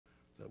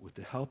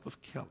with the help of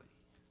Kelly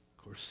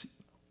Corsino,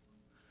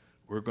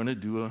 we're going to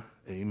do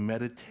a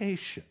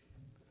meditation,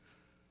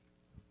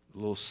 a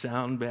little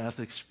sound bath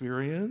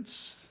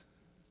experience.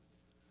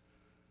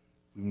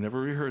 We've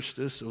never rehearsed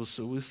this,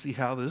 so we'll see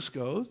how this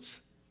goes.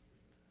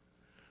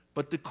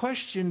 But the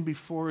question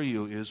before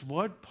you is,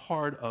 what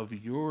part of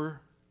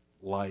your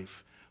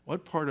life,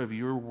 what part of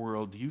your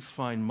world do you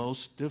find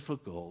most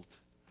difficult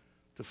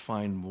to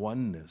find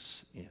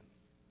oneness in?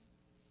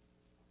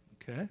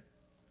 Okay?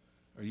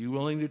 Are you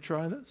willing to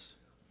try this?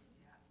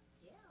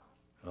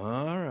 Yeah.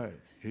 All right,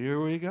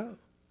 here we go.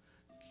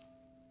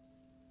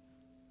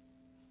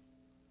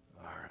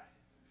 All right,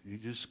 you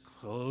just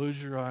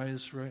close your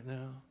eyes right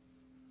now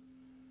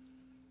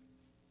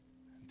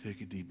and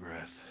take a deep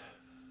breath.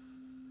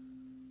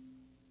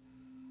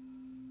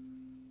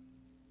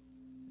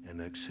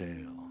 And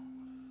exhale.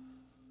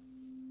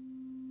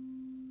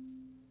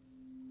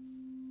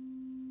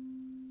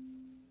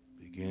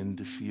 Begin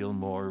to feel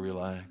more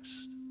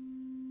relaxed,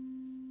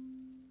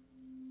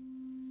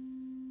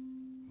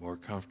 more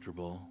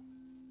comfortable,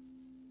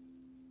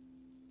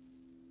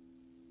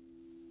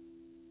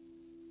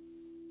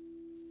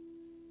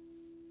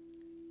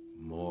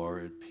 more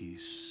at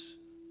peace.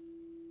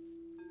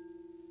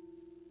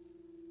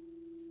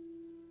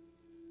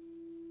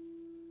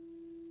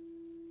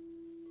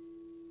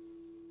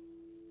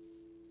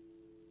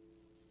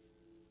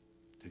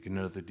 Take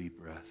another deep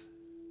breath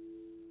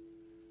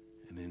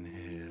and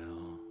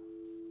inhale.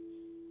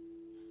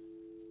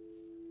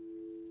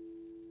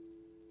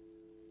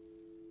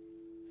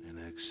 And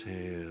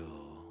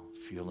exhale,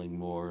 feeling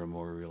more and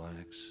more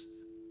relaxed,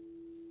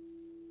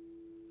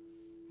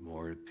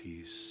 more at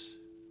peace,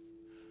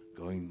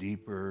 going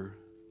deeper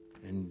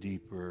and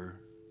deeper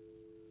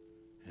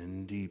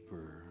and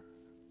deeper,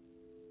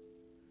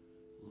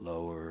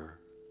 lower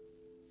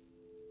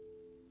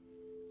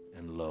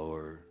and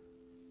lower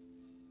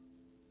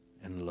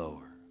and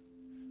lower,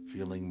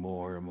 feeling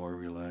more and more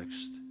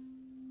relaxed.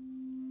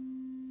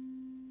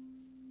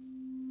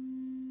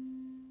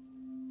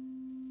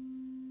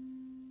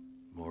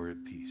 More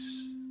at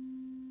peace.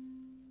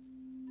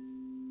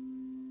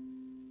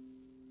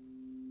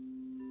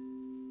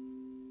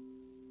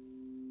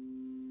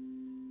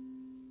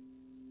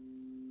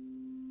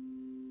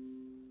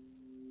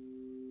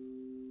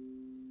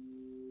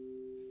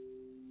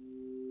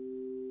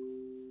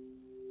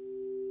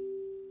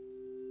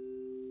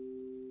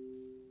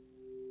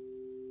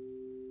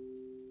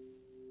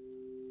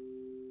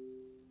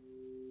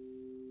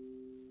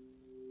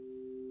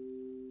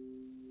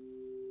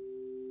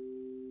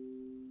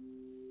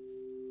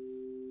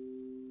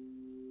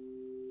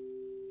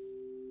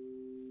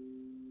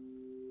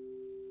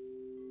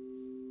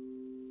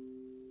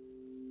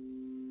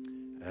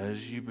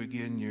 As you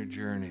begin your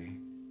journey,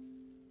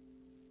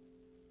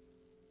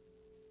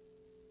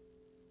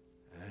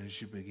 as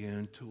you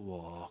begin to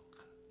walk,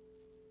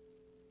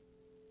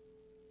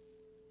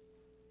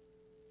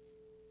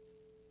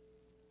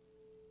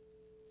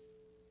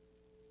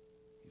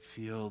 you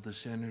feel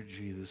this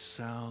energy, this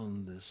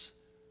sound, this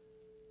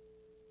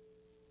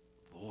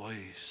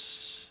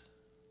voice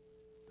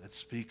that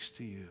speaks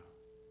to you.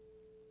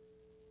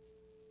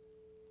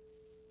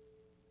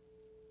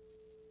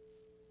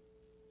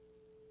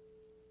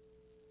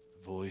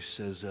 Voice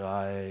says,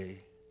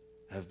 I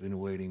have been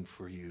waiting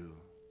for you.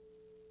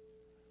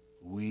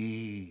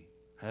 We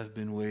have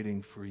been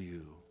waiting for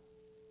you.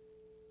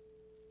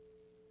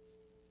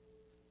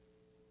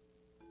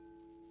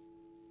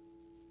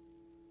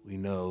 We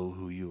know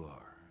who you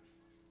are.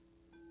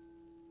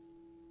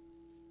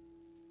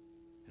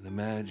 And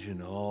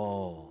imagine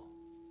all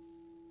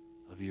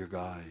of your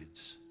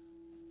guides,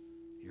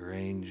 your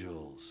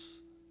angels,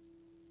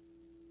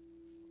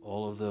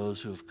 all of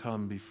those who have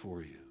come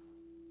before you.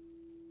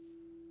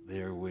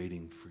 They are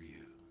waiting for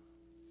you.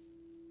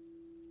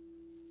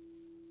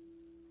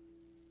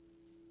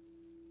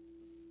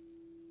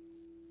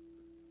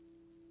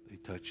 They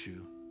touch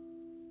you.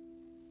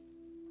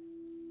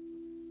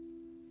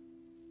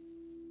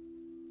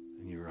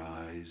 And your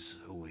eyes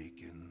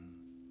awaken.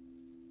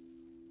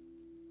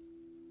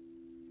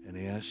 And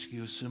they ask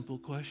you a simple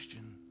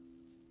question.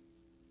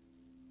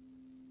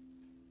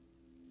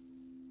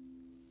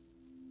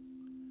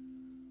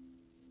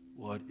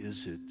 What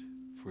is it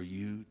for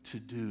you to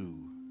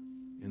do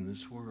in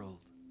this world?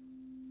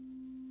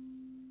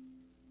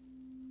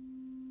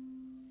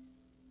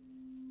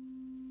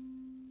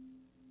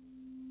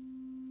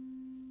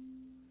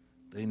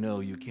 They know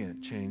you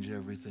can't change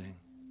everything,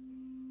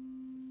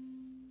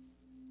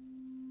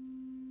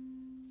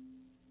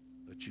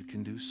 but you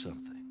can do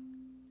something.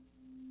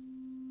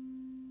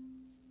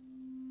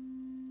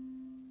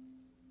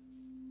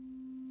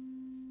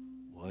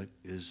 What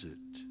is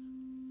it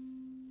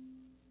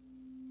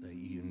that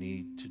you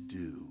need to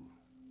do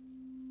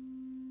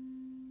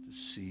to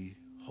see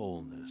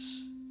wholeness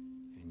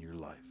in your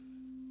life?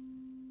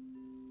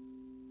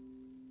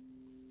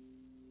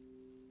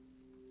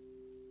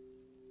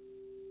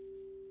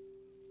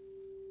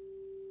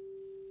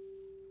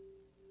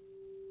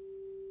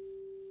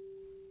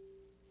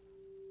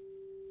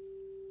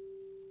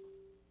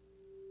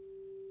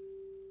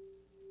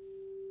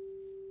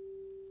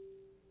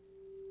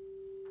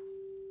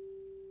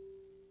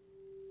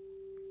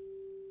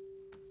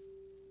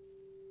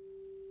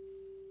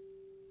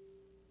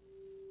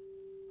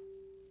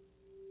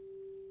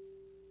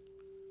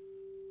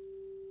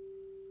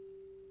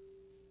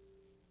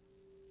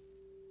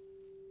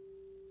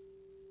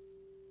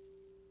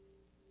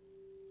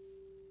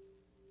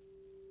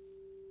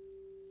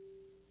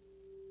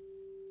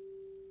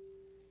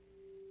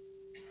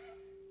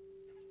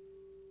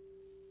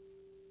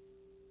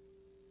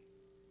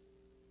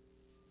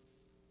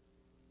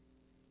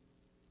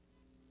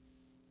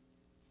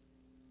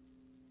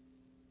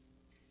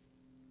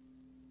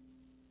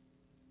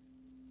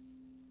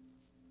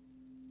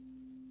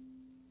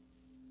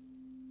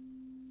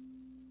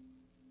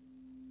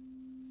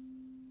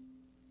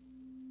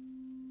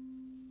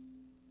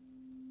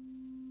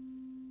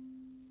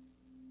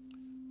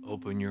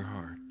 Open your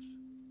heart.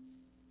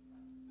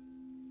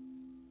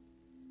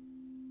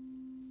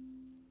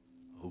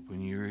 Open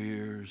your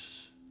ears.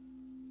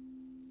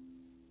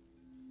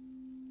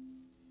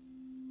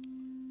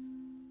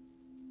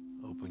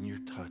 Open your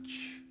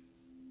touch.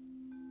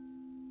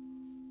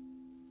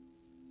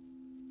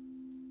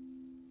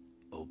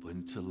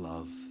 Open to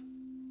love.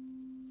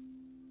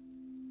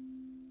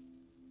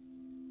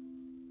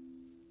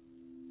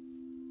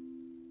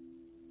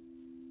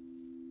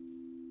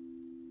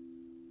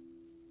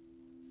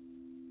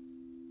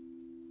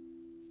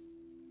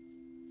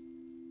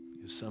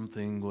 If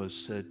something was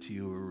said to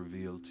you or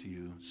revealed to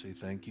you, say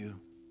thank you.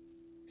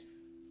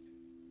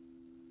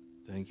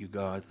 Thank you,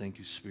 God. Thank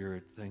you,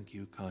 Spirit. Thank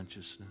you,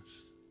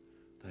 consciousness.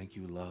 Thank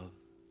you, love.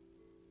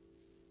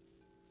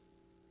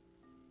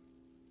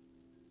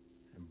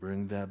 And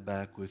bring that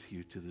back with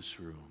you to this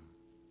room.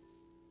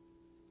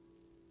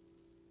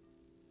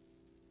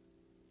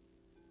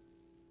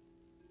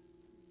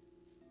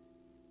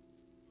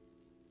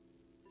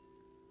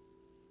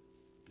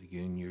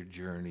 Begin your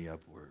journey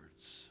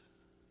upwards,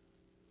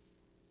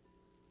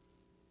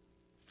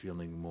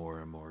 feeling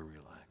more and more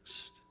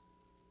relaxed,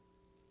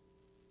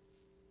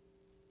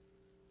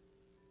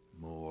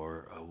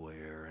 more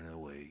aware and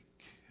awake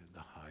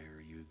the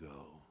higher you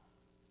go.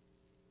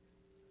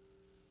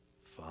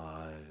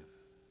 5,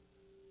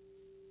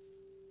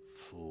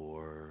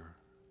 4,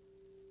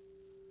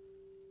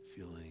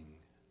 feeling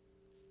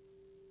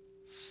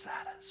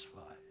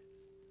satisfied.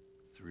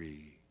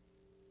 3,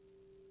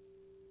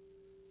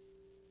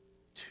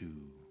 2,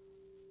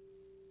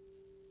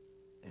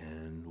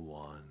 and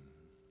 1.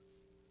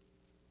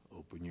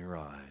 Open your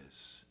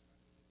eyes.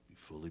 Be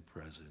fully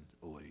present,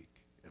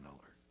 awake, and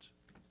alert.